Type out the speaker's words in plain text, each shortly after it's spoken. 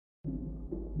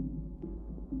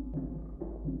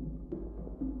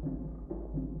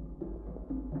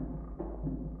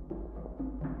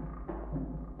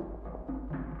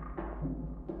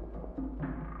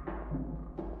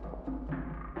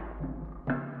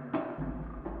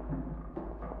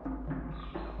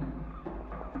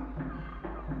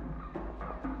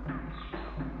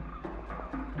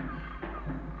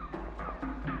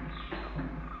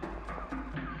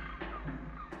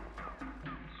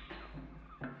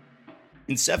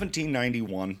In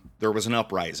 1791, there was an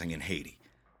uprising in Haiti.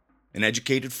 An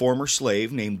educated former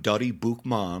slave named Dutty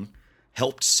Boukman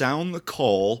helped sound the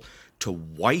call to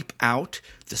wipe out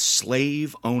the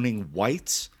slave-owning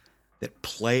whites that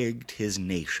plagued his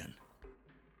nation.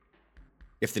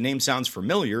 If the name sounds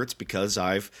familiar, it's because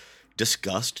I've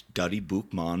discussed Dutty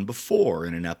Boukman before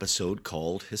in an episode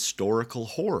called Historical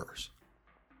Horrors.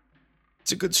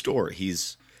 It's a good story.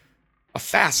 He's a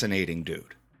fascinating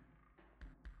dude.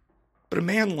 But a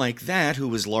man like that,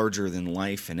 who is larger than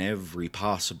life in every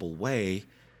possible way,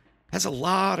 has a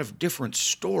lot of different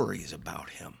stories about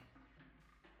him.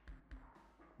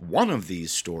 One of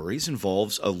these stories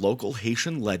involves a local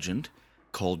Haitian legend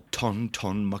called Ton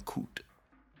Ton Macoute.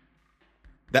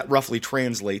 That roughly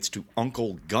translates to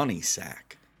Uncle Gunny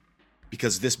Sack,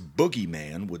 because this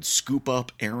boogeyman would scoop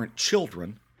up errant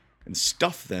children and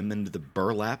stuff them into the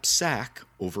burlap sack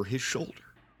over his shoulder.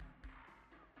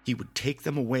 He would take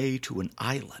them away to an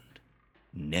island,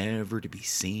 never to be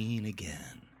seen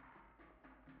again.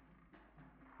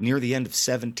 Near the end of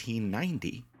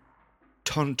 1790,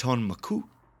 Ton Ton Macoute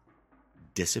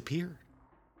disappeared.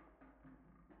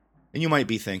 And you might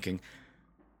be thinking,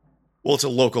 well, it's a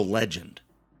local legend.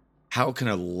 How can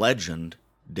a legend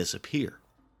disappear?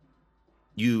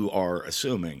 You are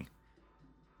assuming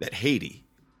that Haiti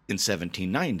in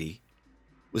 1790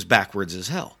 was backwards as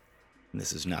hell. And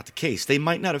this is not the case. They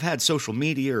might not have had social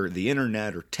media or the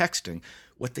internet or texting.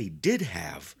 What they did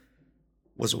have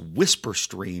was a whisper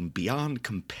stream beyond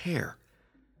compare,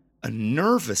 a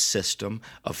nervous system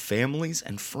of families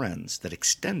and friends that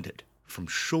extended from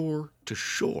shore to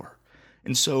shore.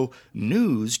 And so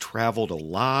news traveled a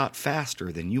lot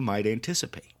faster than you might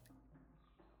anticipate.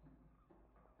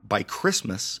 By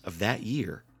Christmas of that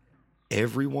year,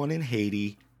 everyone in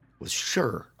Haiti was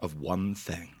sure of one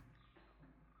thing.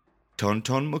 Ton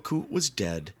Ton Macoute was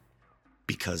dead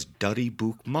because Dutty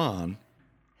Boukman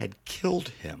had killed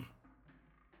him.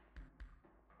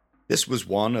 This was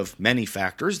one of many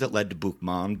factors that led to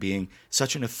Boukman being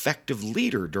such an effective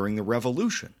leader during the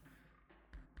revolution,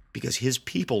 because his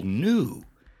people knew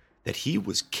that he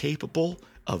was capable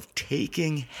of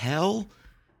taking hell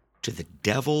to the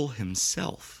devil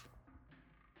himself.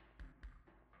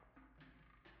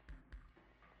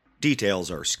 Details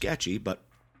are sketchy, but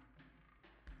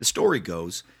the story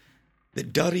goes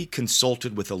that Dutty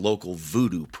consulted with a local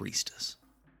voodoo priestess,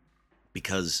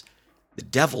 because the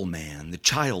devil man, the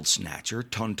child snatcher,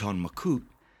 Ton Ton Macoute,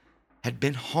 had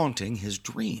been haunting his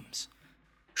dreams,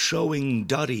 showing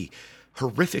Dutty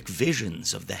horrific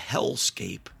visions of the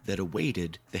hellscape that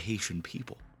awaited the Haitian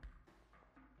people.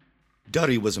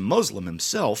 Dutty was a Muslim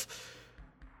himself,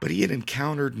 but he had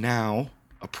encountered now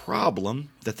a problem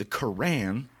that the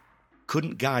Quran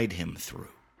couldn't guide him through.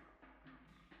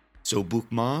 So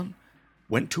Boukman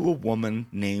went to a woman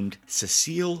named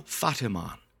Cecile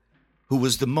Fatiman, who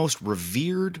was the most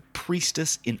revered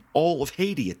priestess in all of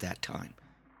Haiti at that time,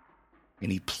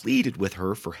 and he pleaded with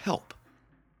her for help.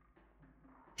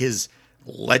 His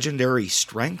legendary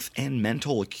strength and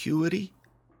mental acuity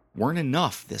weren't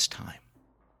enough this time.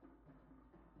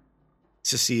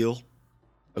 Cecile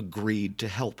agreed to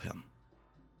help him,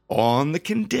 on the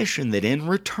condition that in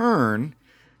return,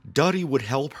 Dutty would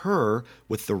help her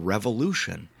with the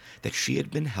revolution that she had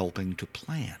been helping to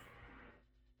plan.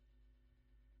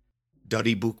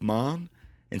 Dutty Boukman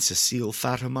and Cecile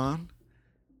Fatiman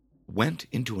went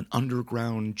into an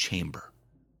underground chamber.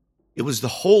 It was the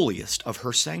holiest of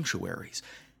her sanctuaries,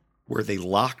 where they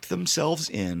locked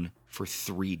themselves in for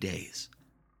 3 days.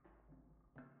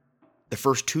 The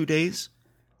first 2 days,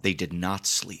 they did not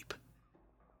sleep.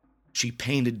 She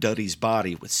painted Dutty's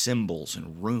body with symbols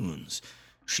and runes.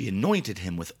 She anointed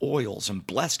him with oils and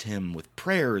blessed him with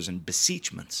prayers and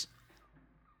beseechments.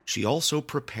 She also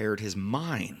prepared his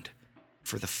mind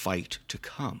for the fight to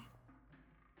come.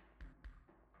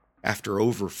 After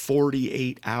over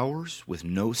 48 hours with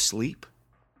no sleep,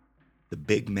 the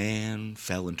big man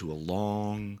fell into a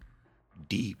long,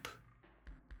 deep,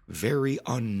 very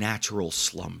unnatural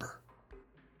slumber.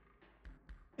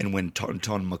 And when Ton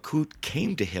Ton Macoute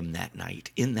came to him that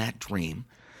night in that dream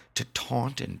to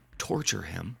taunt and torture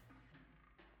him,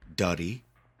 Dutty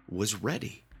was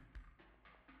ready.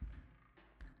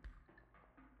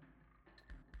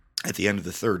 At the end of the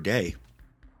 3rd day,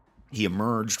 he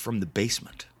emerged from the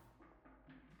basement,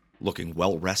 looking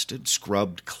well-rested,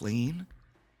 scrubbed clean,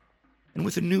 and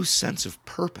with a new sense of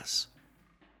purpose.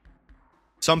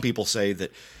 Some people say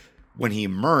that when he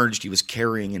emerged, he was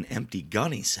carrying an empty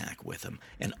gunny sack with him,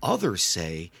 and others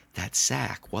say that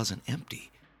sack wasn't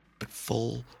empty, but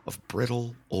full of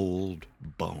brittle old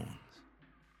bones.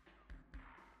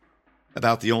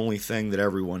 About the only thing that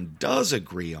everyone does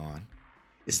agree on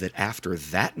is that after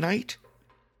that night,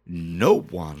 no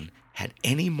one had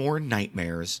any more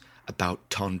nightmares about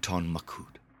Tonton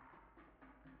Makut.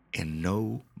 And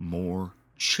no more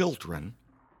children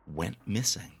went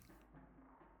missing.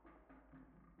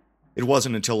 It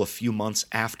wasn't until a few months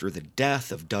after the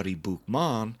death of Duddy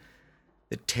Boukman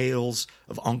that tales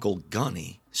of Uncle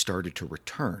Gunny started to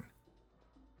return.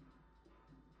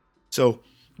 So,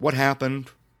 what happened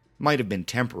might have been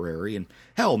temporary, and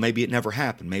hell, maybe it never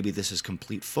happened. Maybe this is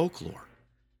complete folklore.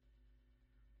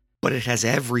 But it has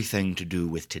everything to do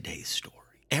with today's story.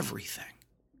 Everything.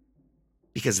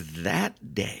 Because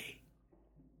that day,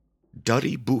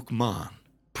 Duddy Boukman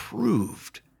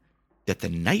proved that the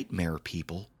nightmare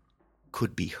people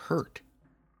could be hurt.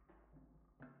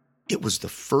 It was the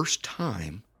first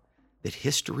time that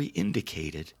history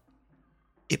indicated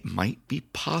it might be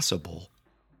possible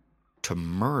to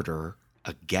murder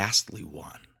a ghastly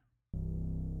one.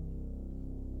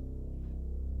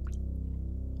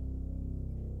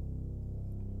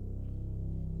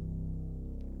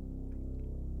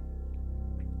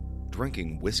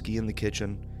 Drinking whiskey in the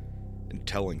kitchen and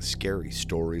telling scary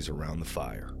stories around the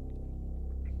fire.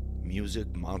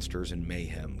 Music, monsters, and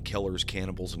mayhem, killers,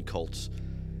 cannibals, and cults,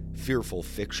 fearful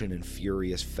fiction and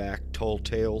furious fact, tall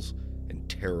tales, and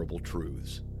terrible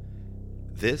truths.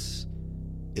 This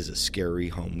is a scary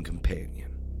home companion.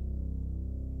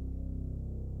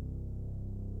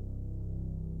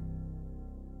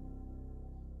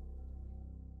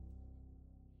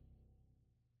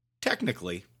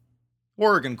 Technically,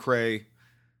 Oregon Cray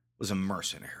was a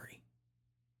mercenary,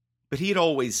 but he'd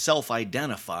always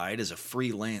self-identified as a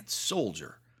freelance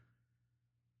soldier.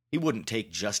 He wouldn't take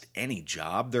just any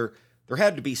job. There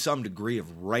had to be some degree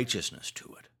of righteousness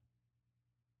to it.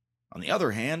 On the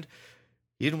other hand,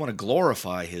 he didn't want to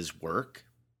glorify his work.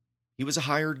 He was a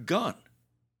hired gun.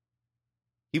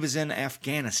 He was in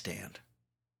Afghanistan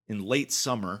in late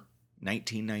summer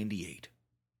 1998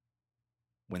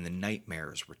 when the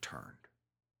nightmares returned.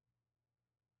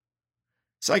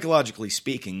 Psychologically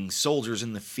speaking, soldiers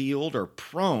in the field are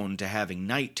prone to having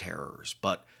night terrors,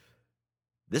 but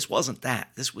this wasn't that.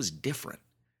 This was different,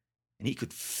 and he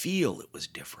could feel it was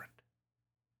different.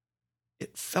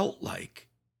 It felt like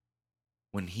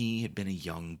when he had been a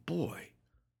young boy.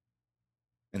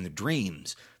 And the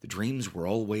dreams were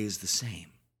always the same.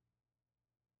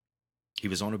 He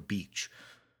was on a beach,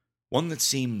 one that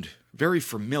seemed very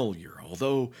familiar,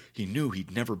 although he knew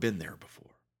he'd never been there before.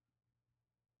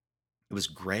 It was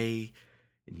gray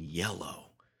and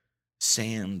yellow,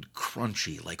 sand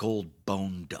crunchy like old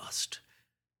bone dust.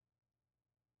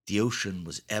 The ocean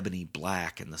was ebony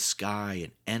black and the sky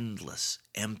an endless,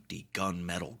 empty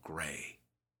gunmetal gray.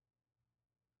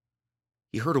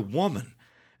 He heard a woman,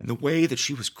 and the way that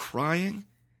she was crying,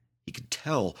 he could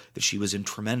tell that she was in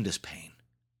tremendous pain.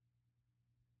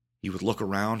 He would look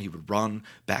around, he would run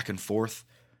back and forth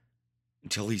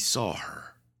until he saw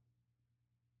her.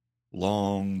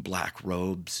 Long black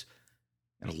robes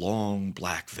and a long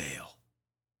black veil.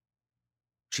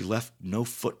 She left no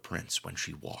footprints when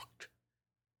she walked.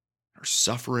 Her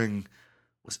suffering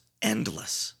was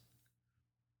endless.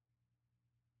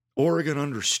 Oregon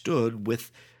understood with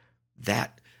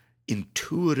that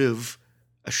intuitive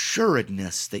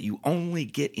assuredness that you only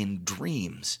get in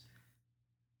dreams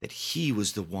that he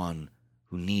was the one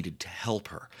who needed to help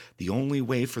her. The only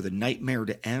way for the nightmare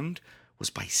to end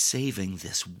was by saving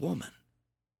this woman.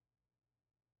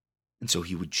 And so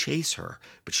he would chase her,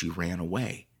 but she ran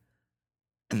away.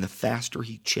 And the faster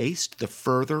he chased, the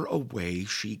further away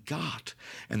she got,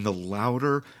 and the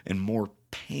louder and more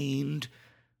pained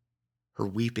her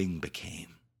weeping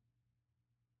became.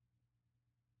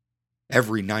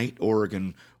 Every night,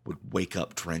 Oregon would wake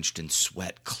up drenched in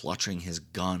sweat, clutching his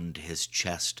gun to his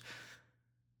chest,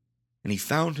 and he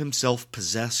found himself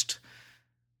possessed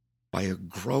by a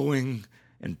growing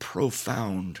and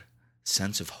profound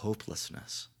sense of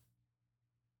hopelessness.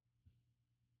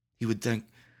 He would think,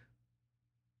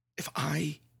 if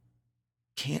I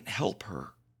can't help her,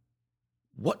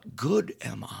 what good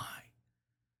am I?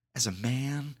 As a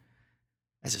man,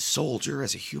 as a soldier,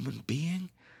 as a human being,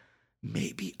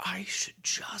 maybe I should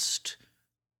just...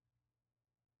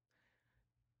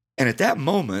 And at that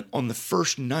moment, on the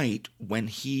first night when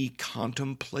he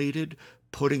contemplated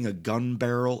putting a gun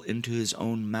barrel into his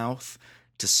own mouth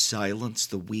to silence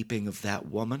the weeping of that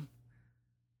woman,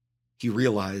 he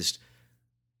realized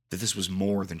that this was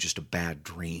more than just a bad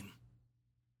dream.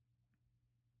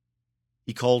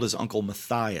 He called his Uncle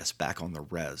Matthias back on the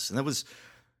res, and it's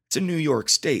in New York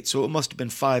State, so it must have been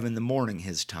 5 a.m.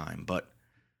 his time, but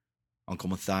Uncle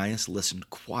Matthias listened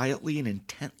quietly and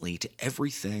intently to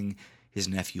everything his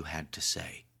nephew had to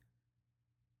say.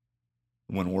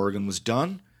 And when Oregon was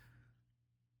done,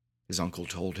 his uncle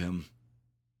told him,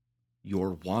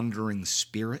 "Your wandering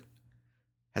spirit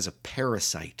has a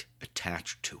parasite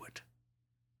attached to it.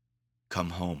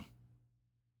 Come home.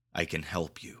 I can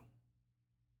help you."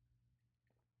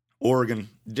 Oregon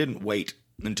didn't wait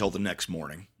until the next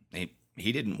morning.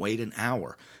 He didn't wait an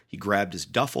hour. He grabbed his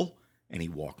duffel and he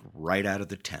walked right out of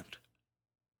the tent,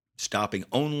 stopping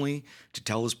only to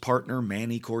tell his partner,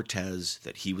 Manny Cortez,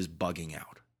 that he was bugging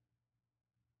out.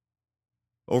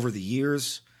 Over the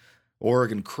years,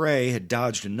 Oregon Cray had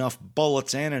dodged enough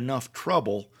bullets and enough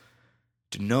trouble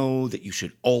to know that you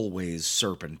should always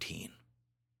serpentine.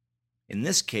 In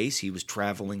this case, he was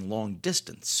traveling long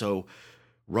distance, so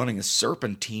running a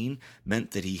serpentine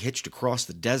meant that he hitched across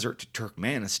the desert to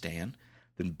Turkmenistan,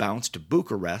 then bounced to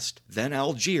Bucharest, then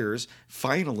Algiers,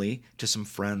 finally to some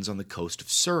friends on the coast of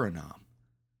Suriname.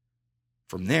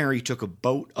 From there, he took a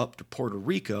boat up to Puerto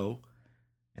Rico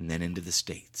and then into the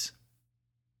States.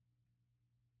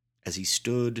 As he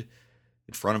stood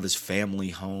in front of his family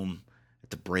home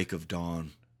at the break of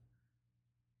dawn,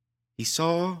 he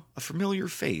saw a familiar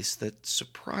face that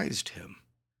surprised him.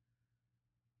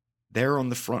 There on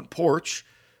the front porch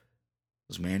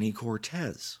was Manny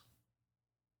Cortez.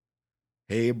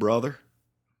 "Hey, brother,"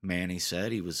 Manny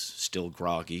said. He was still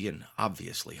groggy and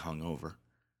obviously hungover.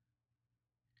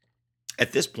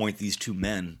 At this point, these two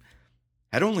men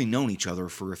had only known each other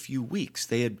for a few weeks.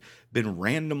 They had been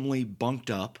randomly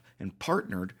bunked up and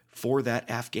partnered for that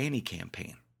Afghani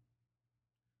campaign.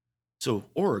 So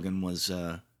Oregon was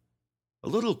a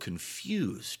little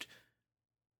confused.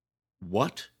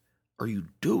 "What are you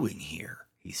doing here?"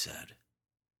 he said.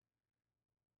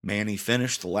 Manny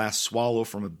finished the last swallow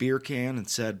from a beer can and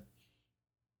said,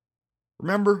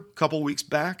 "Remember a couple weeks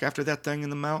back after that thing in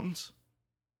the mountains?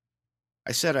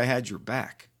 I said I had your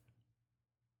back.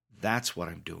 That's what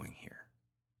I'm doing here."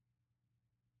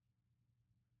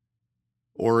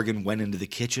 Oregon went into the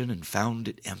kitchen and found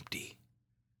it empty.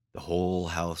 The whole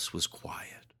house was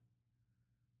quiet.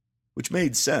 Which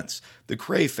made sense. The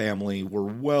Cray family were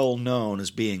well known as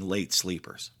being late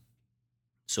sleepers.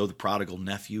 So the prodigal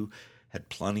nephew had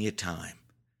plenty of time.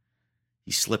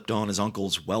 He slipped on his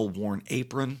uncle's well-worn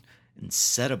apron and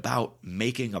set about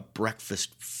making a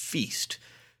breakfast feast.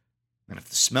 And if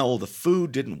the smell of the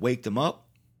food didn't wake them up,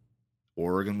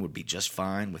 Oregon would be just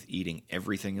fine with eating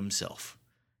everything himself.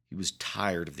 He was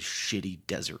tired of the shitty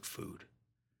desert food.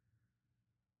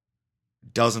 A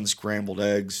dozen scrambled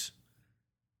eggs,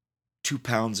 2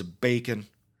 pounds of bacon,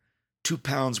 2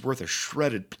 pounds worth of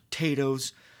shredded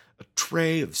potatoes, a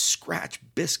tray of scratch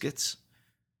biscuits.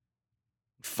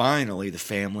 Finally, the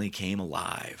family came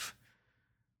alive.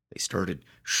 They started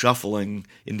shuffling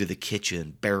into the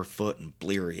kitchen, barefoot and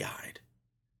bleary-eyed.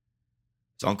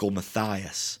 His Uncle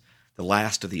Matthias, the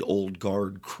last of the old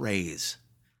guard Crays,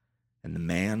 and the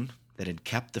man that had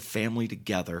kept the family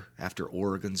together after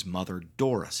Oregon's mother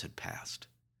Doris had passed.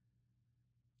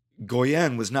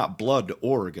 Goyen was not blood to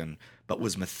Oregon, but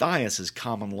was Matthias's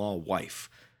common-law wife.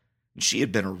 And she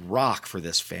had been a rock for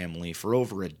this family for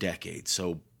over a decade,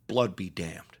 so blood be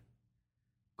damned.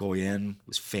 Goyen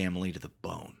was family to the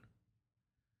bone.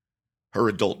 Her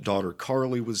adult daughter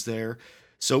Carly was there.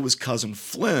 So was cousin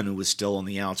Flynn, who was still on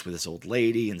the outs with his old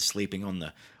lady and sleeping on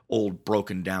the old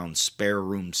broken-down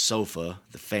spare-room sofa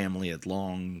the family had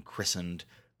long christened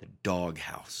the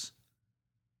doghouse.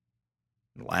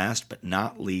 And last but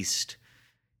not least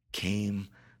came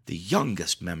the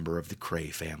youngest member of the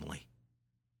Cray family,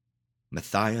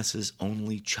 Matthias's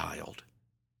only child,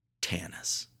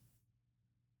 Tanis.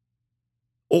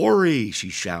 "Ori!" she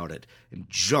shouted and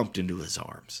jumped into his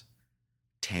arms.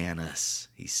 "Tanis,"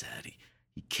 he said.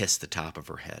 He kissed the top of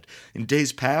her head. In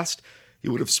days past, he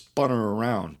would have spun her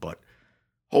around, but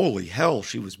holy hell,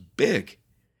 she was big.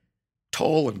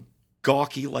 Tall and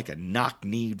gawky like a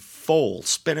knock-kneed foal.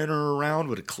 Spinning her around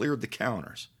would have cleared the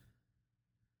counters.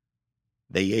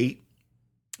 They ate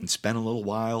and spent a little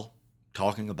while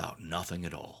talking about nothing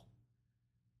at all.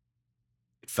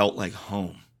 It felt like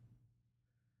home.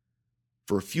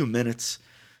 For a few minutes,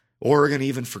 Oregon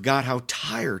even forgot how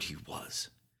tired he was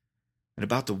and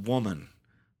about the woman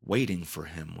waiting for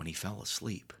him when he fell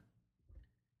asleep.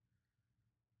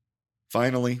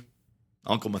 Finally,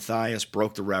 Uncle Matthias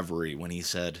broke the reverie when he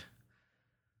said,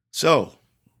 "So,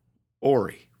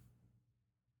 Ori,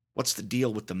 what's the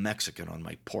deal with the Mexican on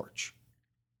my porch?"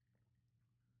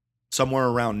 Somewhere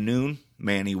around noon,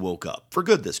 Manny woke up, for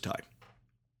good this time.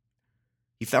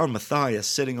 He found Matthias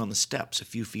sitting on the steps a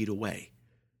few feet away,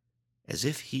 as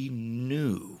if he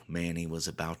knew Manny was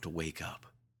about to wake up.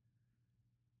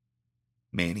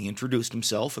 Manny introduced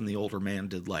himself, and the older man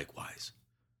did likewise.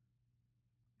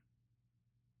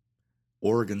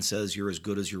 Oregon says you're as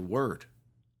good as your word.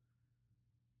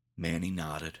 Manny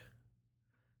nodded.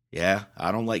 Yeah,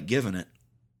 I don't like giving it,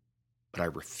 but I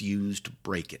refuse to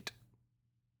break it.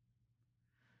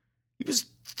 He was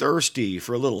thirsty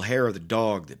for a little hair of the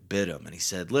dog that bit him, and he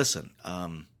said, listen,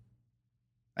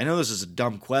 I know this is a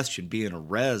dumb question, being a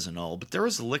res and all, but there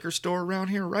is a liquor store around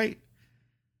here, right?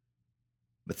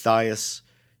 Matthias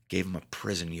gave him a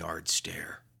prison yard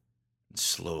stare and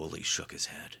slowly shook his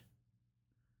head.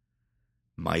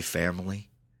 My family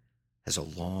has a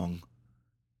long,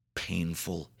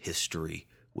 painful history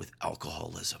with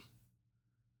alcoholism,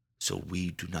 so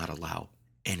we do not allow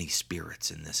any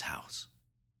spirits in this house.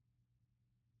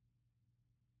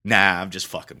 Nah, I'm just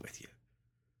fucking with you.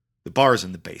 The bar's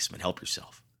in the basement. Help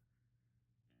yourself.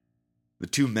 The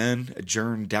two men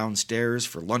adjourned downstairs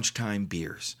for lunchtime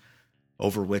beers,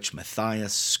 over which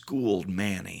Matthias schooled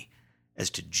Manny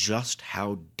as to just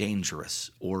how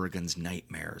dangerous Oregon's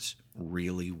nightmares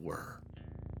really were.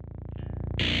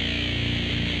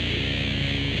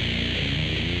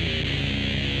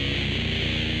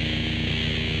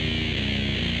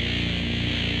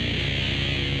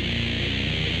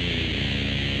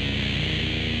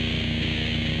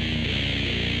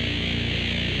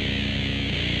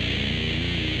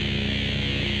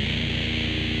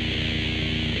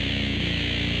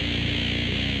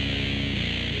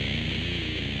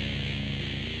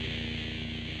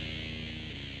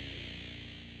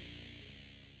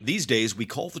 These days, we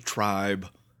call the tribe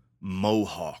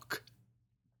Mohawk.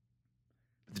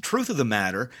 The truth of the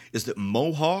matter is that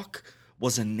Mohawk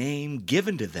was a name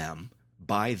given to them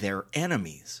by their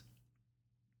enemies.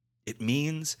 It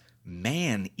means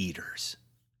man-eaters.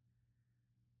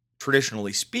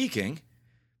 Traditionally speaking,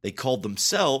 they called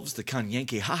themselves the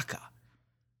Kanyenke,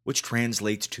 which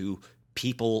translates to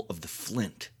people of the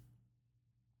flint.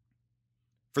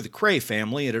 For the Cray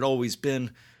family, it had always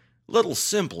been a little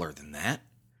simpler than that.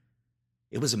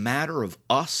 It was a matter of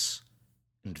us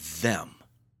and them.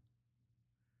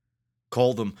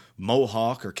 Call them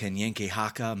Mohawk or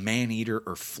Kanyenke, man-eater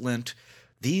or flint.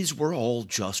 These were all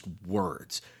just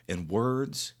words, and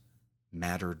words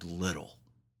mattered little.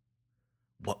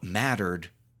 What mattered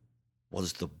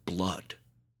was the blood,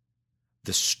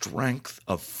 the strength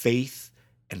of faith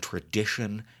and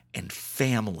tradition and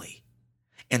family,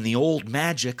 and the old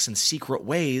magics and secret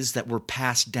ways that were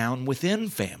passed down within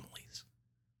families.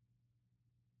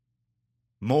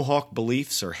 Mohawk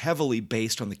beliefs are heavily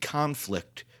based on the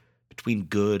conflict between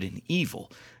good and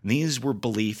evil, and these were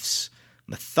beliefs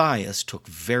Matthias took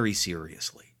very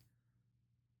seriously.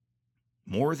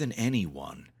 More than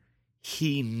anyone,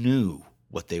 he knew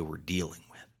what they were dealing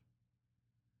with.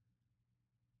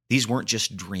 These weren't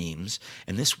just dreams,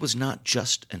 and this was not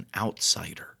just an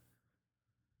outsider.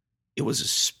 It was a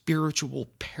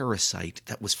spiritual parasite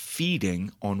that was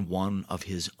feeding on one of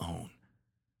his own.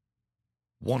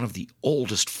 One of the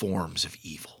oldest forms of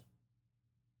evil.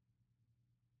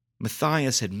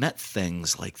 Matthias had met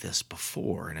things like this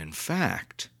before, and in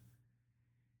fact,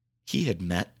 he had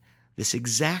met this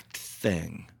exact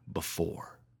thing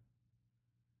before.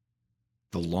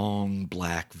 The long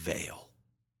black veil.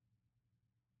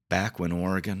 Back when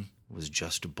Oregon was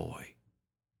just a boy.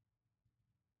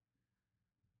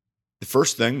 The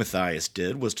first thing Matthias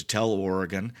did was to tell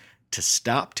Oregon to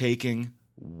stop taking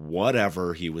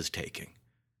whatever he was taking.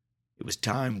 It was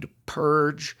time to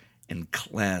purge and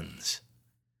cleanse.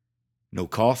 No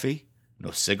coffee, no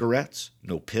cigarettes,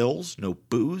 no pills, no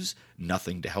booze,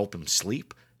 nothing to help him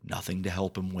sleep, nothing to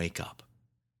help him wake up.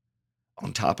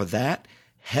 On top of that,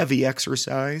 heavy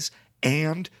exercise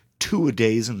and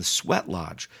 2-a-days in the sweat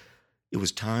lodge. It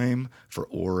was time for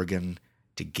Oregon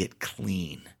to get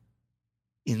clean,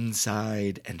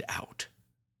 inside and out.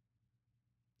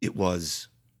 It was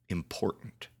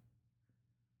important.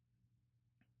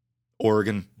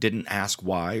 Oregon didn't ask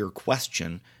why or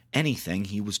question anything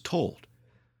he was told,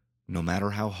 no matter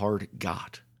how hard it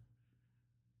got.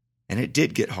 And it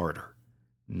did get harder.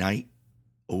 Night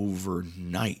over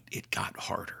night, it got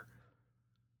harder.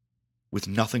 With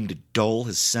nothing to dull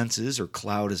his senses or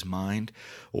cloud his mind,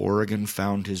 Oregon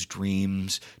found his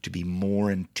dreams to be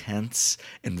more intense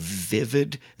and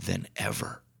vivid than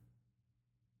ever.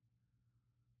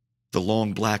 The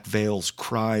long black veil's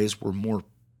cries were more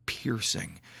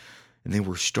piercing, and they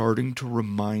were starting to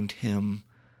remind him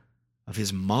of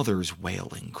his mother's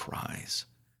wailing cries,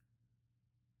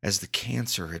 as the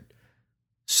cancer had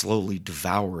slowly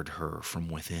devoured her from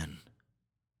within.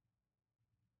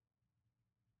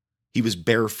 He was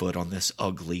barefoot on this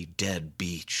ugly, dead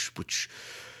beach, which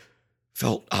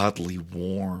felt oddly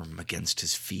warm against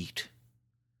his feet.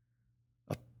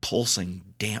 A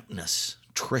pulsing dampness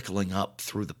trickling up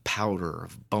through the powder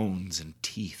of bones and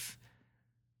teeth.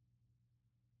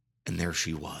 And there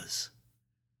she was.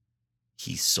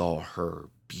 He saw her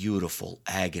beautiful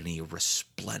agony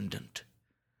resplendent,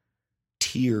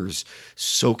 tears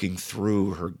soaking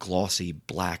through her glossy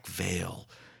black veil,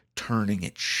 turning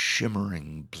it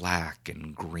shimmering black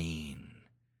and green,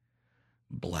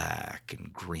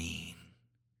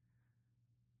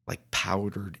 like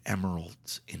powdered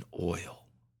emeralds in oil.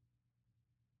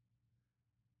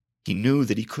 He knew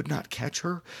that he could not catch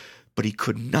her, but he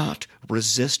could not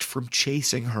resist from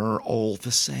chasing her all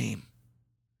the same.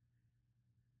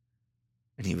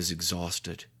 And he was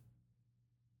exhausted,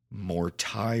 more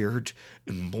tired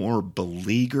and more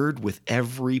beleaguered with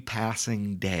every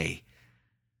passing day.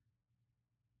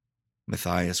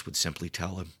 Matthias would simply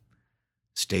tell him,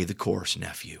 "Stay the course,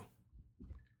 nephew."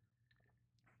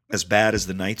 As bad as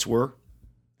the nights were,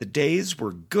 the days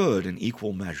were good in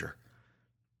equal measure.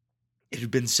 It had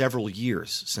been several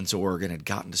years since Oregon had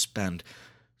gotten to spend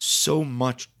so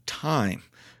much time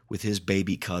with his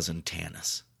baby cousin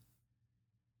Tanis.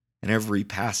 And every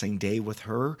passing day with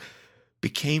her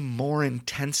became more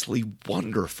intensely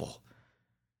wonderful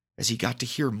as he got to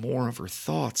hear more of her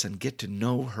thoughts and get to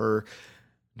know her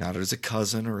not as a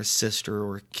cousin or a sister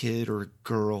or a kid or a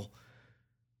girl,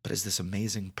 but as this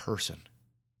amazing person.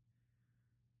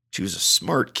 She was a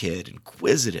smart kid,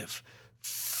 inquisitive,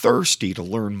 thirsty to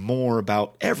learn more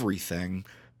about everything,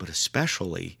 but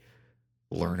especially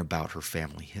learn about her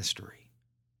family history.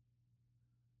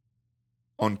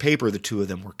 On paper, the two of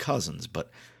them were cousins,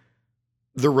 but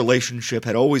their relationship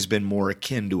had always been more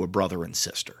akin to a brother and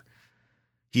sister.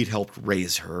 He'd helped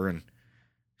raise her, and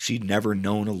she'd never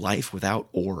known a life without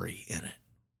Ori in it.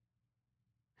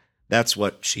 That's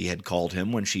what she had called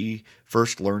him when she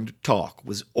first learned to talk,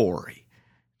 was Ori.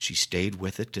 She stayed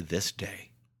with it to this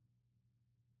day.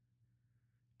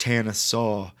 Tanis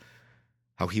saw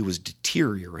how he was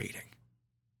deteriorating,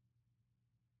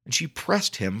 and she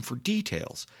pressed him for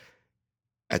details.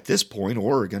 At this point,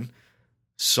 Oregon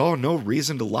saw no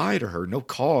reason to lie to her, no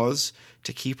cause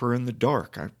to keep her in the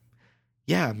dark.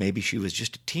 Maybe she was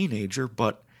just a teenager,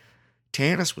 but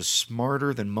Tanis was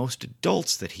smarter than most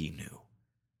adults that he knew.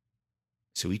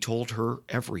 So he told her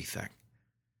everything,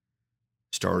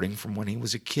 starting from when he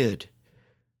was a kid,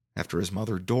 after his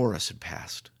mother Doris had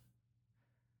passed.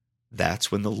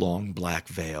 That's when the long black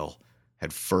veil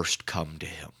had first come to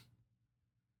him.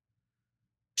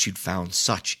 She'd found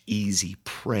such easy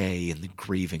prey in the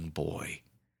grieving boy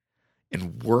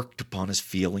and worked upon his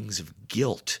feelings of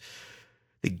guilt,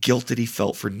 the guilt that he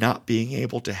felt for not being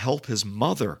able to help his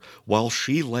mother while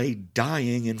she lay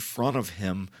dying in front of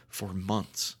him for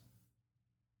months.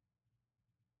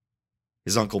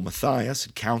 His uncle Matthias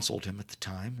had counseled him at the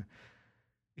time,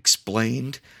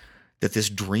 explained that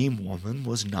this dream woman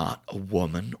was not a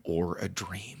woman or a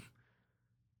dream.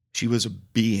 She was a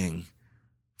being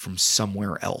from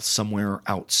somewhere else, somewhere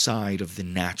outside of the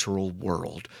natural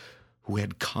world, who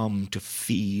had come to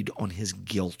feed on his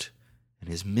guilt and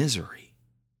his misery.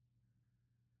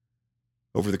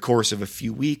 Over the course of a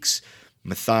few weeks,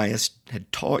 Matthias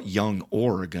had taught young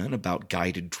Oregon about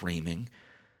guided dreaming,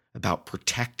 about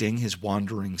protecting his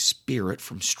wandering spirit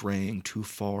from straying too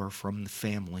far from the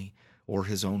family or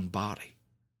his own body.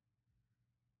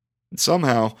 And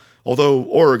somehow, although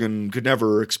Oregon could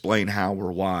never explain how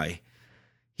or why,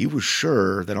 he was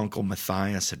sure that Uncle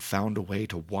Matthias had found a way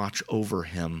to watch over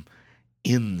him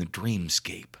in the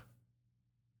dreamscape.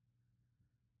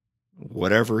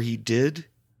 Whatever he did,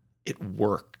 it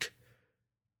worked.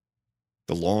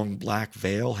 The long black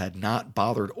veil had not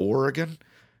bothered Oregon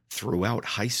throughout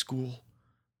high school,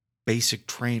 basic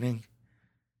training,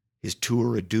 his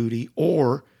tour of duty,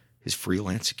 or his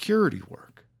freelance security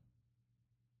work.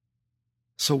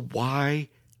 So why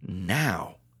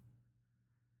now?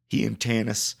 He and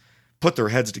Tanis put their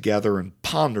heads together and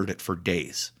pondered it for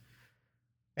days.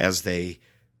 As they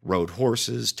rode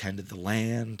horses, tended the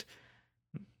land,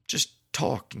 just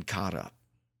talked and caught up.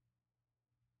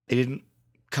 They didn't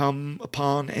come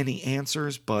upon any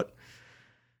answers, but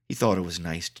he thought it was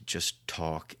nice to just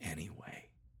talk anyway.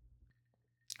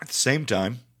 At the same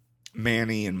time,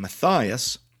 Manny and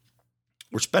Matthias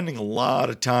were spending a lot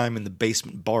of time in the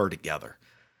basement bar together,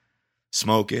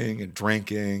 smoking and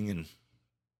drinking and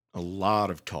a lot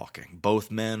of talking.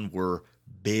 Both men were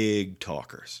big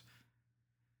talkers.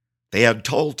 They had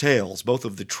tall tales, both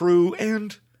of the true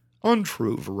and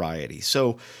untrue variety,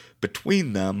 so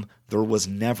between them there was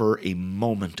never a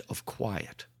moment of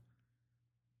quiet.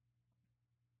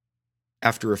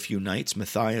 After a few nights,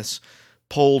 Matthias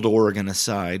pulled Oregon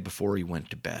aside before he went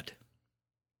to bed.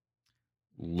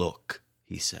 "Look,"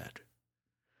 he said.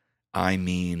 "I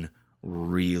mean,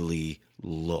 really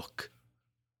look.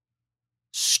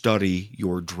 Study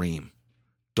your dream.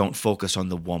 Don't focus on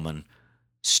the woman.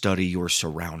 Study your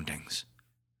surroundings.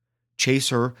 Chase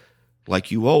her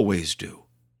like you always do.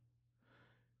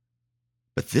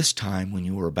 But this time, when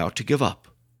you are about to give up,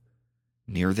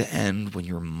 near the end, when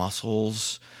your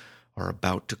muscles are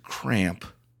about to cramp,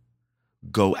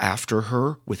 go after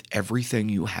her with everything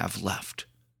you have left.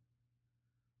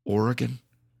 Oregon,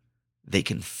 they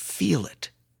can feel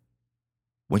it.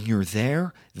 When you're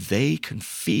there, they can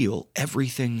feel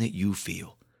everything that you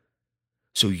feel.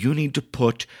 So you need to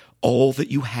put all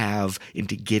that you have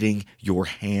into getting your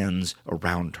hands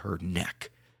around her neck.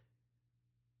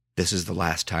 This is the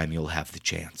last time you'll have the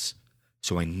chance,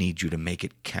 so I need you to make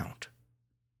it count.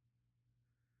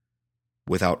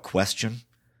 Without question,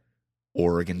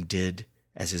 Oregon did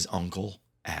as his uncle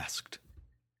asked.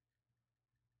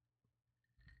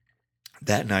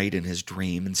 That night in his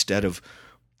dream, instead of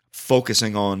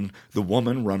focusing on the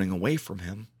woman running away from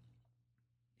him,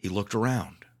 he looked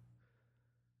around.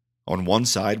 On one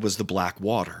side was the black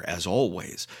water, as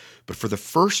always, but for the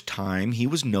first time he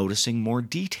was noticing more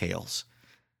details,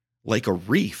 like a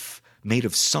reef made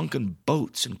of sunken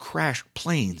boats and crashed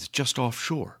planes just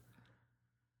offshore.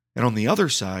 And on the other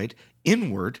side,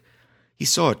 inward, he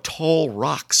saw a tall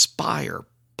rock spire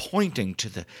pointing to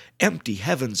the empty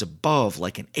heavens above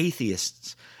like an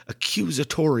atheist's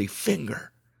accusatory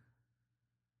finger.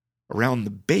 Around the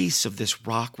base of this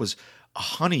rock was a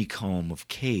honeycomb of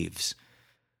caves,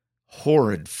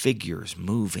 horrid figures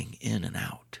moving in and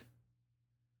out.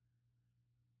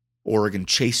 Oregon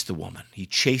chased the woman. He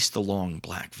chased the long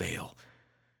black veil.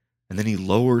 And then he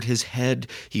lowered his head,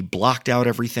 he blocked out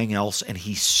everything else, and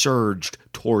he surged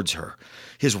towards her.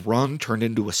 His run turned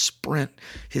into a sprint.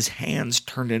 His hands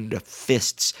turned into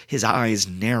fists. His eyes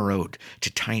narrowed to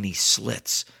tiny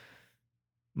slits.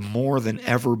 More than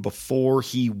ever before,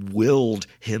 he willed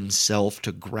himself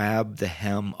to grab the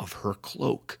hem of her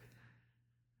cloak.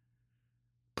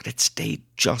 But it stayed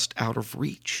just out of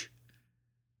reach.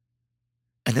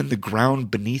 And then the ground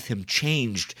beneath him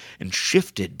changed and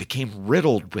shifted, became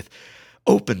riddled with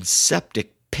open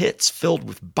septic pits filled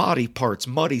with body parts,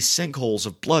 muddy sinkholes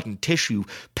of blood and tissue,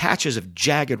 patches of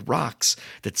jagged rocks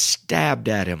that stabbed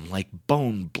at him like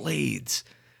bone blades.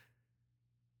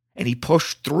 And he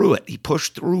pushed through it. He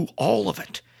pushed through all of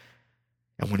it.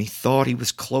 And when he thought he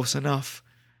was close enough,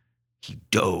 he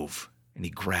dove and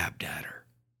he grabbed at her.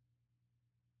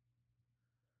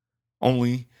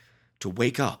 Only to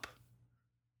wake up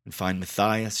and find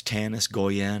Matthias, Tanis,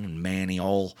 Goyen, and Manny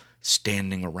all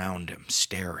standing around him,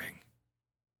 staring.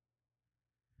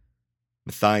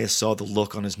 Matthias saw the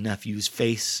look on his nephew's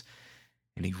face,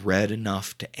 and he read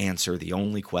enough to answer the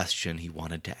only question he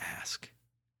wanted to ask.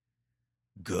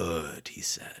 "Good," he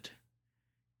said.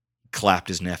 He clapped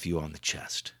his nephew on the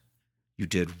chest. "You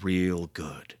did real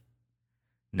good.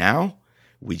 Now,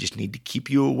 we just need to keep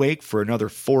you awake for another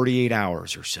 48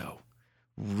 hours or so.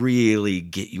 Really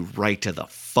get you right to the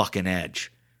fucking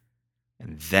edge.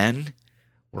 And then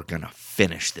we're gonna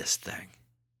finish this thing."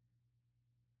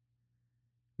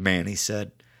 Manny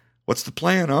said, "What's the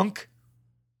plan, Unc?"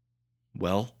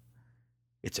 "Well,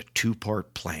 it's a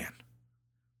two-part plan.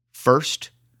 First,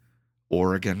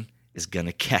 Oregon is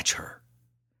gonna catch her.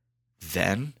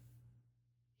 Then,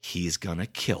 he's gonna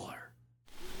kill her."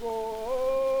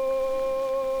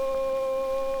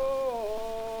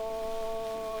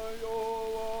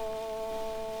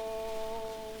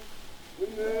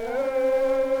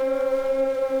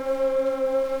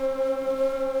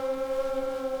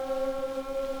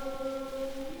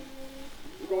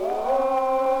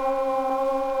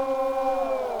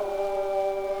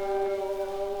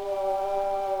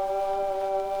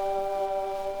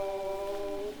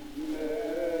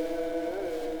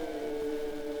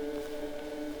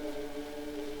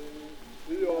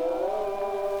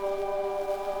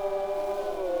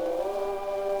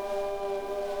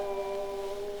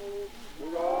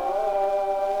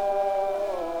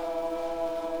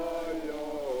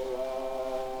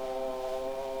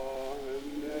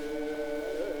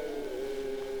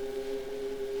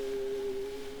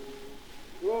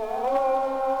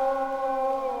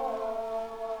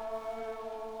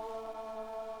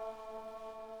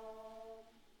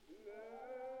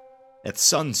 At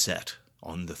sunset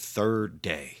on the third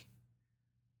day,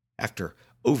 after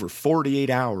over 48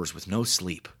 hours with no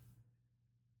sleep,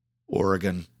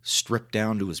 Oregon stripped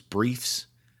down to his briefs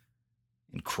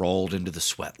and crawled into the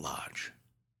sweat lodge.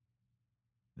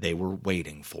 They were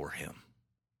waiting for him.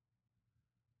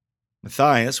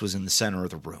 Matthias was in the center of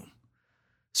the room,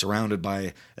 surrounded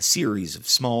by a series of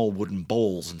small wooden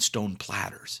bowls and stone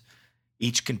platters,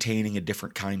 each containing a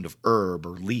different kind of herb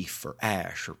or leaf or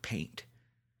ash or paint.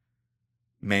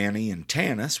 Manny and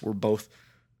Tanis were both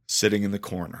sitting in the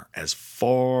corner, as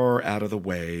far out of the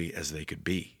way as they could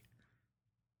be.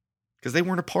 Because they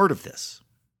weren't a part of this.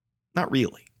 Not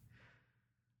really.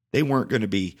 They weren't going to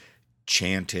be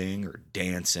chanting or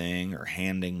dancing or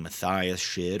handing Matthias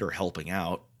shit or helping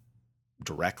out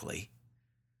directly.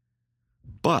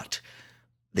 But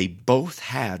they both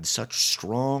had such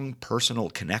strong personal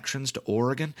connections to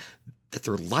Oregon that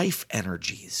their life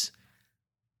energies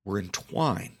were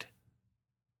entwined.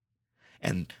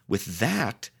 And with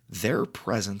that, their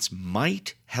presence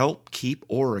might help keep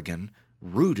Oregon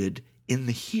rooted in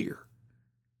the here,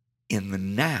 in the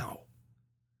now.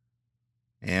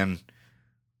 And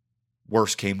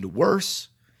worse came to worse,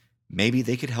 maybe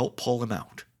they could help pull him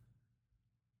out.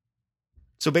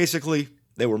 So basically,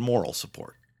 they were moral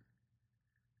support.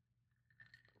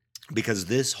 Because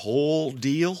this whole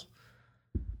deal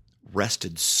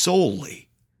rested solely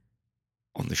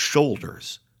on the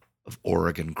shoulders of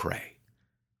Oregon Cray.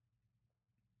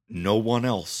 No one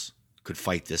else could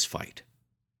fight this fight.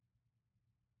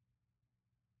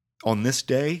 On this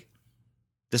day,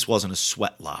 this wasn't a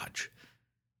sweat lodge.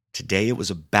 Today it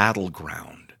was a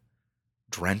battleground,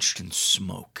 drenched in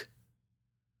smoke.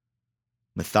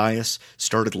 Matthias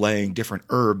started laying different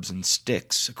herbs and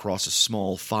sticks across a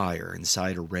small fire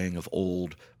inside a ring of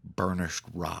old, burnished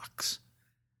rocks.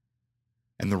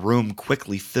 And the room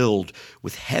quickly filled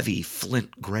with heavy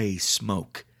flint-gray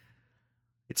smoke.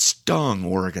 It stung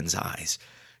Oregon's eyes.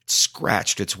 It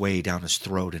scratched its way down his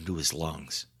throat into his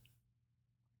lungs.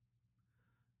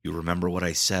 "You remember what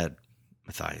I said,"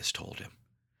 Matthias told him.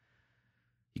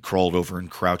 He crawled over and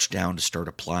crouched down to start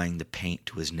applying the paint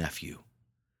to his nephew.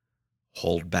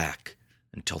 "Hold back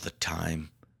until the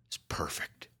time is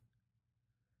perfect."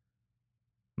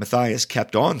 Matthias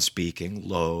kept on speaking,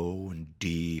 low and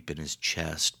deep in his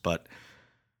chest, but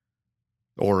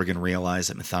Oregon realized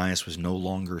that Matthias was no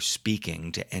longer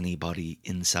speaking to anybody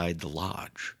inside the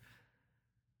lodge.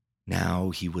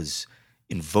 Now he was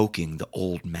invoking the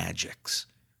old magics,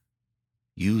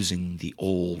 using the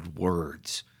old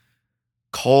words,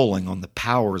 calling on the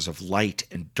powers of light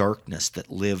and darkness that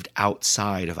lived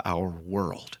outside of our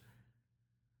world.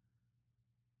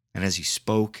 And as he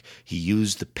spoke, he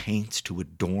used the paints to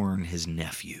adorn his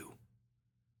nephew.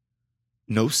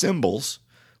 No symbols,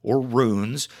 or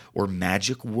runes, or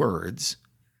magic words,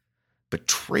 but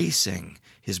tracing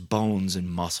his bones and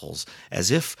muscles,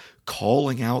 as if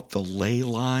calling out the ley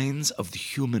lines of the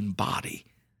human body.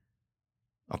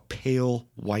 A pale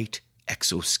white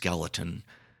exoskeleton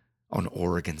on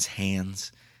Oregon's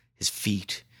hands, his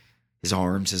feet, his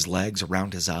arms, his legs,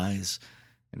 around his eyes,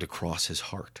 and across his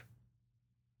heart.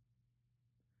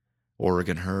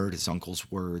 Oregon heard his uncle's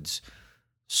words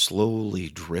slowly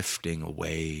drifting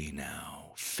away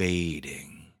now,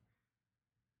 fading,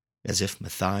 as if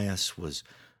Matthias was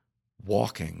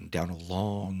walking down a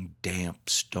long, damp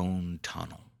stone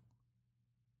tunnel.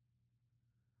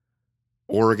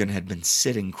 Oregon had been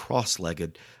sitting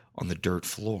cross-legged on the dirt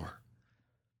floor,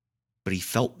 but he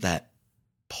felt that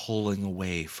pulling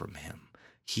away from him.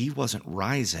 He wasn't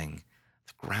rising,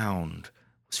 the ground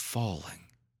was falling.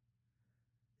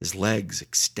 His legs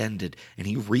extended, and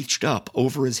he reached up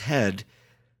over his head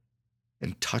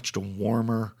and touched a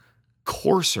warmer,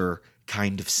 coarser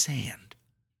kind of sand.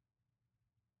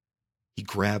 He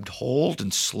grabbed hold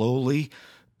and slowly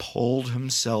pulled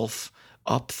himself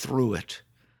up through it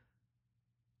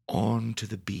onto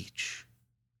the beach,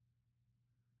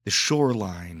 the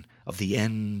shoreline of the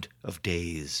end of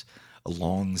days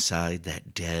alongside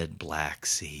that dead black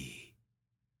sea.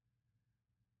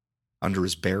 Under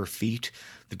his bare feet,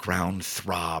 the ground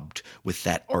throbbed with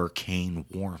that arcane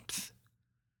warmth.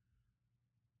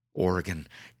 Oregon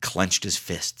clenched his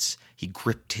fists. He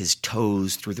gripped his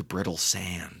toes through the brittle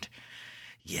sand.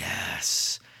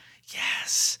 Yes,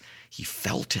 yes, he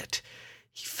felt it.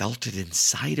 He felt it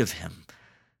inside of him.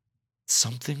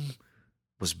 Something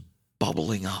was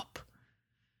bubbling up.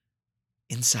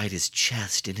 Inside his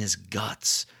chest, in his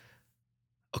guts,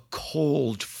 a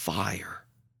cold fire.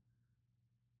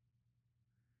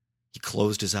 He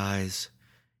closed his eyes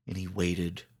and he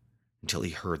waited until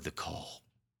he heard the call,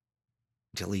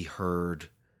 until he heard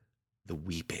the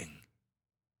weeping.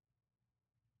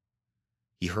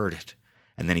 He heard it,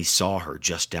 and then he saw her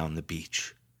just down the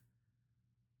beach.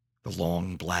 The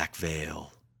long black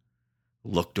veil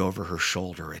looked over her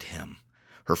shoulder at him,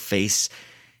 her face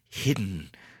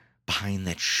hidden behind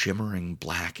that shimmering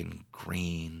black and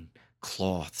green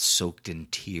cloth soaked in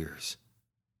tears.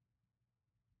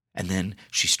 And then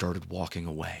she started walking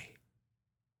away.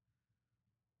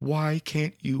 "Why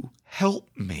can't you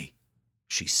help me?"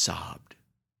 she sobbed.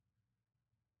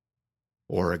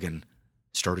 Oregon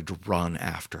started to run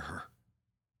after her.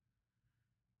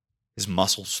 His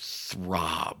muscles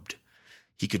throbbed.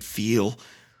 He could feel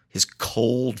his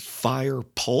cold fire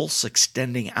pulse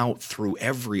extending out through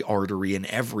every artery and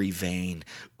every vein,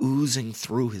 oozing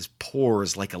through his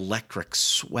pores like electric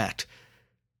sweat.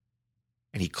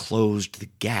 And he closed the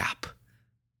gap.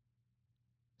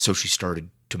 So she started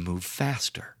to move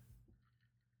faster.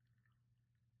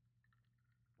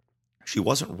 She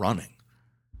wasn't running.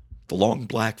 The long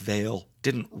black veil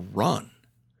didn't run.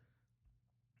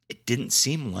 It didn't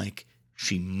seem like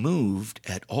she moved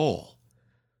at all.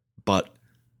 But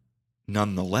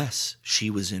nonetheless, she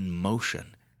was in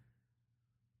motion.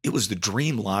 It was the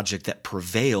dream logic that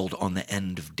prevailed on the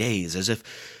end of days, as if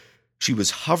she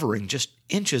was hovering just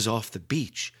inches off the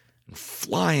beach and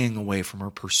flying away from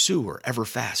her pursuer ever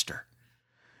faster.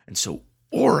 And so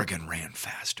Oregon ran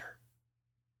faster.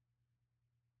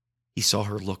 He saw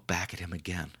her look back at him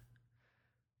again.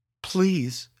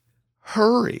 "Please,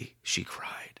 hurry," she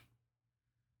cried.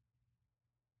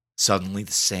 Suddenly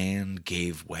the sand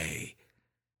gave way,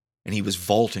 and he was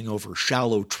vaulting over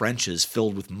shallow trenches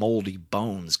filled with moldy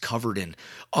bones covered in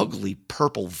ugly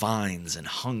purple vines and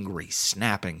hungry,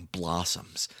 snapping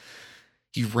blossoms.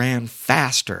 He ran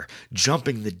faster,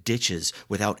 jumping the ditches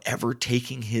without ever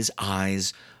taking his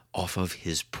eyes off of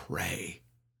his prey.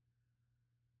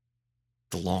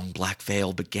 The long black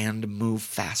veil began to move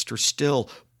faster still,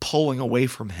 pulling away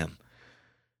from him.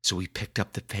 So he picked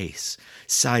up the pace,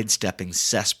 sidestepping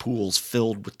cesspools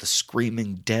filled with the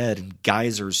screaming dead and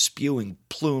geysers spewing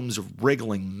plumes of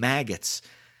wriggling maggots.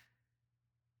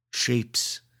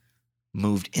 Shapes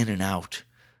moved in and out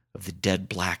of the dead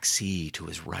black sea to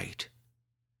his right.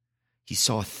 He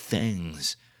saw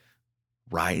things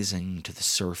rising to the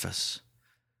surface,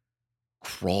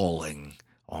 crawling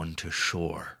onto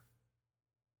shore.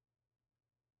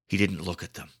 He didn't look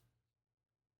at them.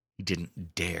 He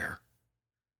didn't dare.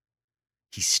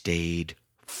 He stayed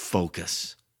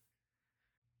focused.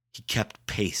 He kept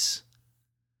pace,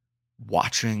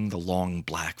 watching the long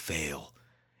black veil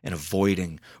and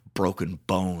avoiding broken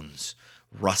bones,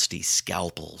 rusty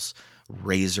scalpels,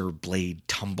 razor blade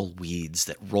tumbleweeds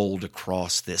that rolled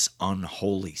across this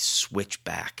unholy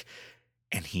switchback.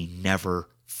 And he never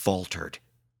faltered.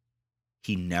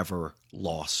 He never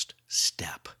lost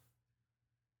step.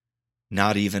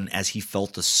 Not even as he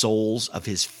felt the soles of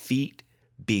his feet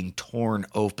being torn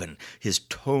open, his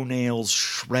toenails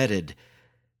shredded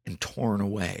and torn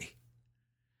away.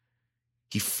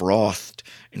 He frothed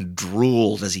and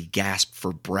drooled as he gasped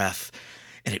for breath,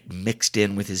 and it mixed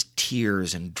in with his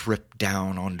tears and dripped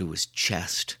down onto his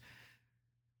chest.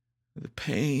 The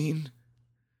pain,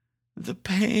 the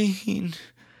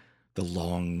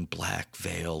long black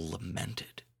veil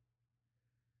lamented.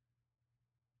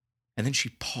 And then she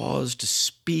paused to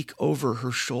speak over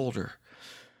her shoulder,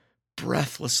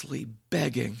 breathlessly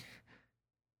begging,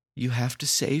 "You have to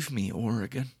save me,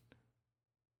 Oregon."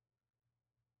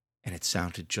 And it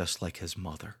sounded just like his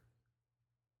mother.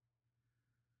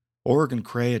 Oregon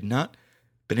Cray had not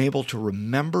been able to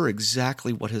remember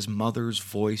exactly what his mother's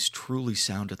voice truly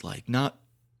sounded like, not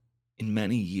in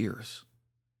many years.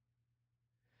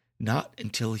 Not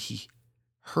until he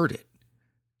heard it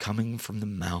coming from the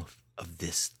mouth of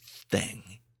this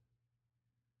thing.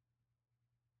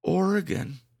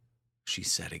 "Oregon," she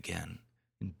said again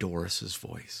in Doris's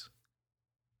voice.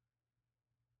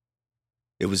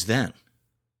 It was then,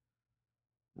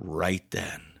 right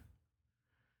then,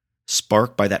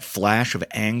 sparked by that flash of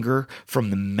anger from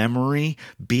the memory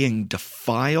being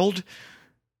defiled,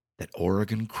 that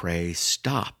Oregon Cray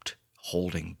stopped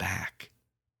holding back.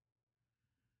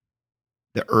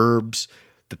 The herbs,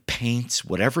 the paints,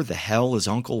 whatever the hell his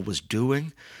uncle was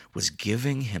doing, was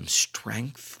giving him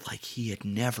strength like he had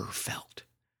never felt.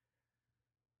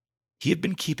 He had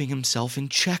been keeping himself in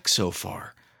check so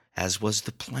far, as was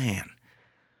the plan,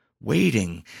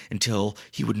 waiting until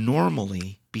he would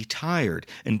normally be tired,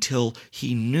 until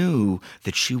he knew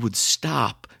that she would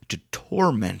stop to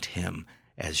torment him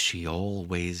as she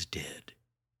always did.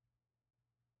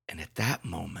 And at that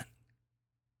moment,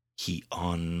 he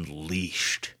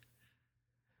unleashed.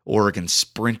 Oregon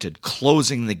sprinted,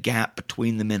 closing the gap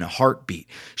between them in a heartbeat.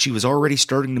 She was already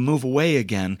starting to move away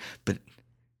again, but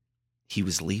he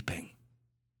was leaping.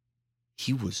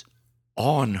 He was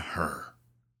on her,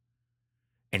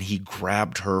 and he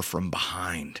grabbed her from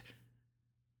behind.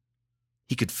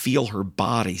 He could feel her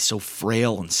body so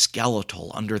frail and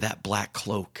skeletal under that black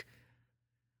cloak.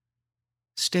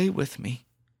 "Stay with me,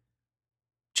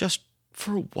 just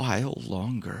for a while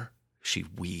longer," she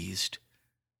wheezed.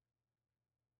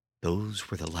 Those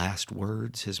were the last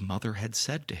words his mother had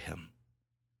said to him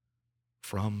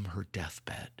from her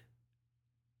deathbed.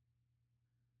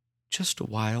 "Just a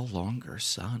while longer,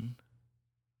 son."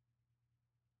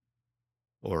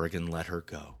 Oregon let her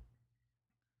go.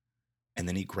 And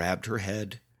then he grabbed her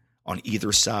head on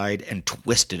either side and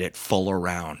twisted it full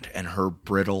around, and her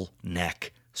brittle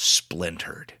neck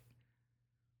splintered.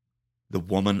 The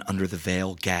woman under the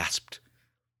veil gasped,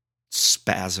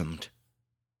 spasmed,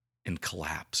 and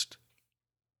collapsed.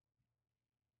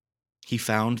 He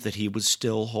found that he was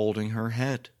still holding her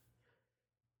head.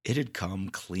 It had come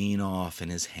clean off in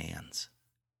his hands.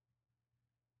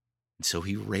 And so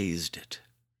he raised it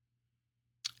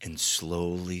and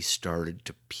slowly started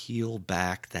to peel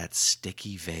back that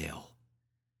sticky veil.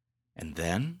 And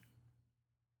then,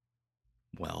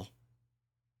 well,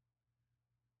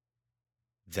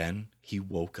 then he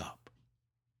woke up.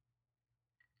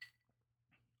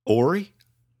 "Ori?"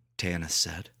 Tanis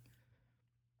said.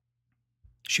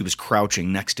 She was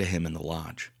crouching next to him in the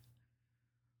lodge.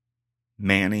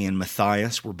 Manny and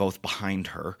Matthias were both behind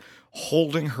her,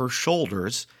 holding her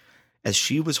shoulders as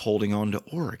she was holding on to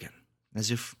Oregon,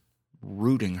 as if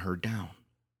rooting her down.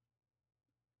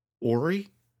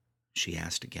 "Ori?" she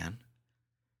asked again.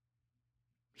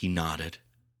 He nodded.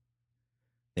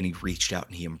 Then he reached out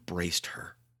and he embraced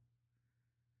her.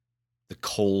 The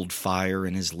cold fire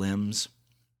in his limbs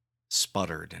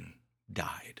sputtered and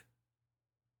died.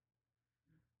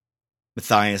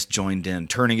 Matthias joined in,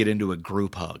 turning it into a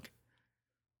group hug.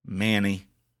 Manny,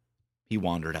 he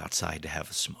wandered outside to have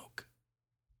a smoke.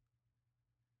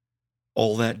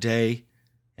 All that day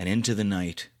and into the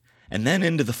night, and then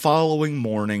into the following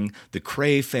morning, the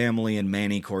Cray family and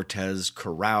Manny Cortez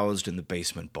caroused in the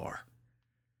basement bar.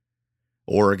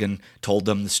 Oregon told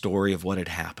them the story of what had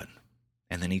happened,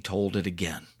 and then he told it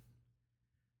again.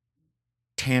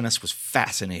 Tanis was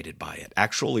fascinated by it,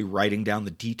 actually writing down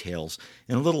the details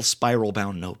in a little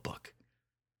spiral-bound notebook.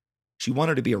 She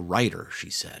wanted to be a writer,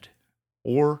 she said,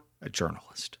 or a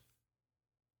journalist.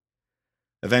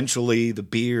 Eventually, the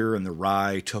beer and the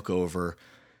rye took over,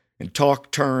 and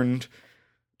talk turned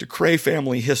to Cray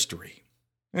family history,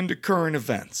 and to current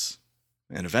events,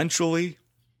 and eventually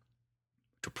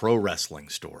to pro wrestling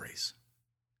stories.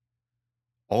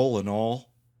 All in all,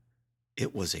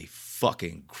 it was a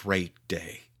fucking great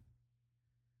day.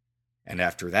 And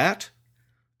after that,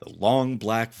 the long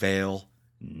black veil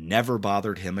never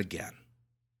bothered him again.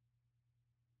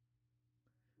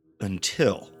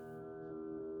 Until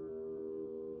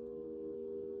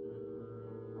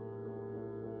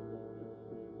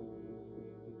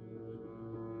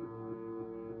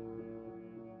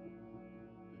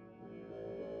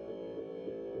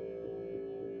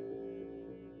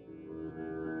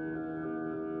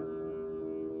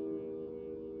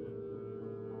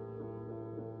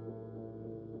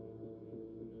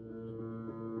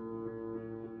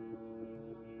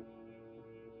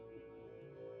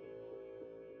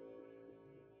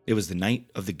it was the night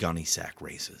of the gunny sack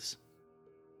races.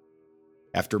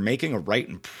 After making a right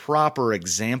and proper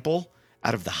example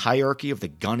out of the hierarchy of the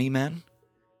gunny men,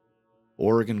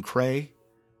 Oregon Cray,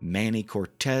 Manny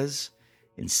Cortez,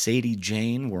 and Sadie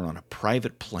Jane were on a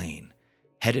private plane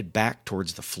headed back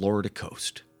towards the Florida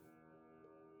coast.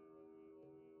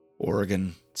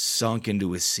 Oregon sunk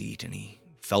into his seat and he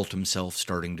felt himself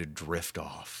starting to drift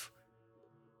off.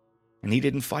 And he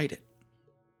didn't fight it.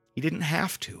 He didn't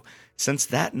have to. Since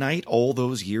that night, all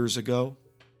those years ago,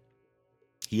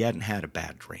 he hadn't had a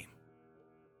bad dream.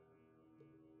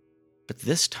 But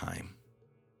this time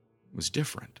was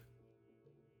different.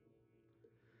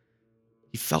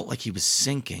 He felt like he was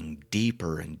sinking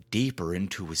deeper and deeper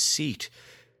into his seat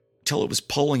till it was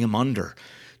pulling him under,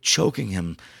 choking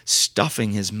him,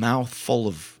 stuffing his mouth full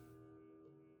of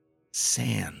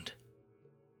sand.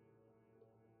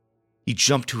 He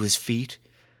jumped to his feet,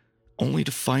 only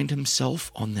to find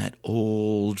himself on that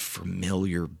old,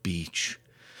 familiar beach,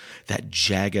 that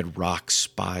jagged rock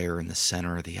spire in the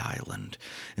center of the island,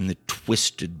 and the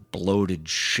twisted, bloated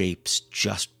shapes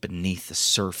just beneath the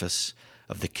surface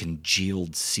of the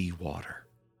congealed seawater.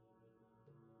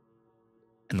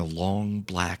 And the long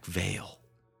black veil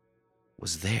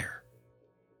was there.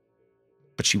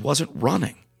 But she wasn't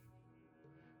running.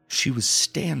 She was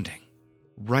standing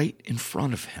right in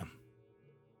front of him.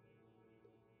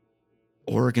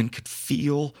 Oregon could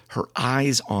feel her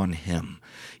eyes on him,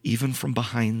 even from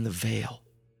behind the veil.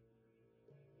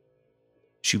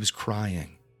 She was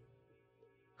crying,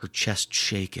 her chest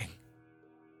shaking.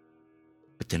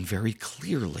 But then very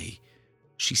clearly,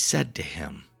 she said to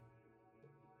him,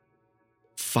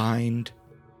 "Find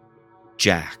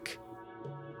Jack."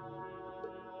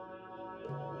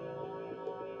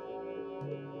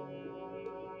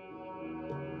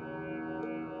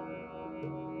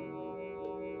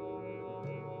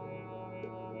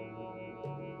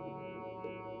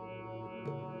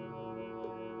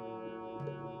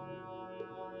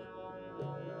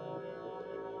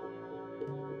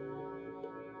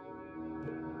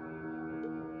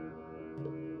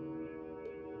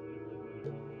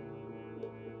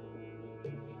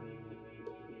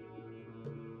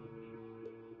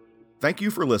 Thank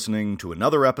you for listening to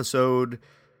another episode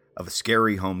of A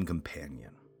Scary Home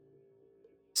Companion.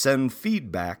 Send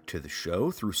feedback to the show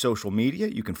through social media.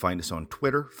 You can find us on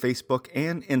Twitter, Facebook,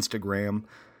 and Instagram,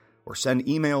 or send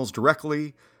emails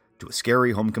directly to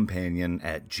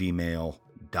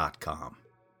ascaryhomecompanion@gmail.com.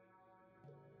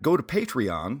 Go to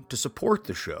Patreon to support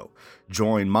the show.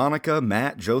 Join Monica,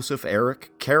 Matt, Joseph,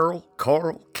 Eric, Carol,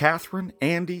 Carl, Catherine,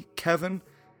 Andy, Kevin,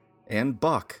 and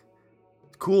Buck.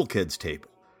 Cool Kids Table.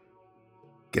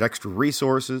 Get extra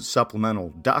resources,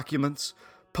 supplemental documents,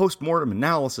 post-mortem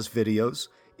analysis videos,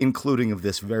 including of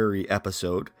this very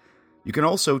episode. You can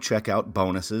also check out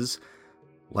bonuses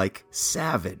like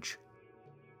Savage,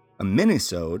 a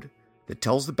minisode that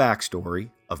tells the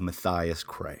backstory of Matthias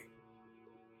Cray.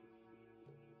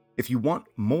 If you want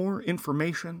more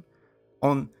information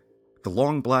on the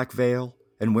Long Black Veil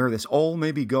and where this all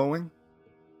may be going,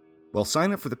 well,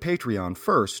 sign up for the Patreon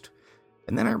first,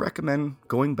 and then I recommend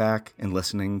going back and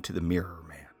listening to The Mirror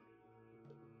Man.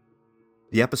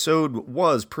 The episode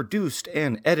was produced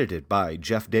and edited by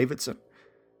Jeff Davidson.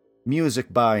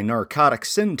 Music by Narcotic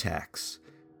Syntax,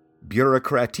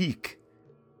 Bureaucratique,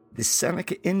 the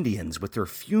Seneca Indians with their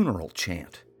funeral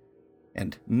chant,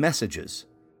 and Messages.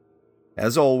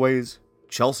 As always,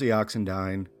 Chelsea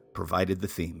Oxendine provided the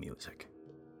theme music.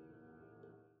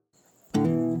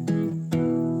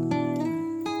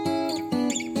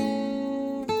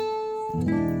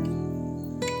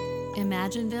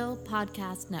 Imagineville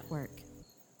Podcast Network.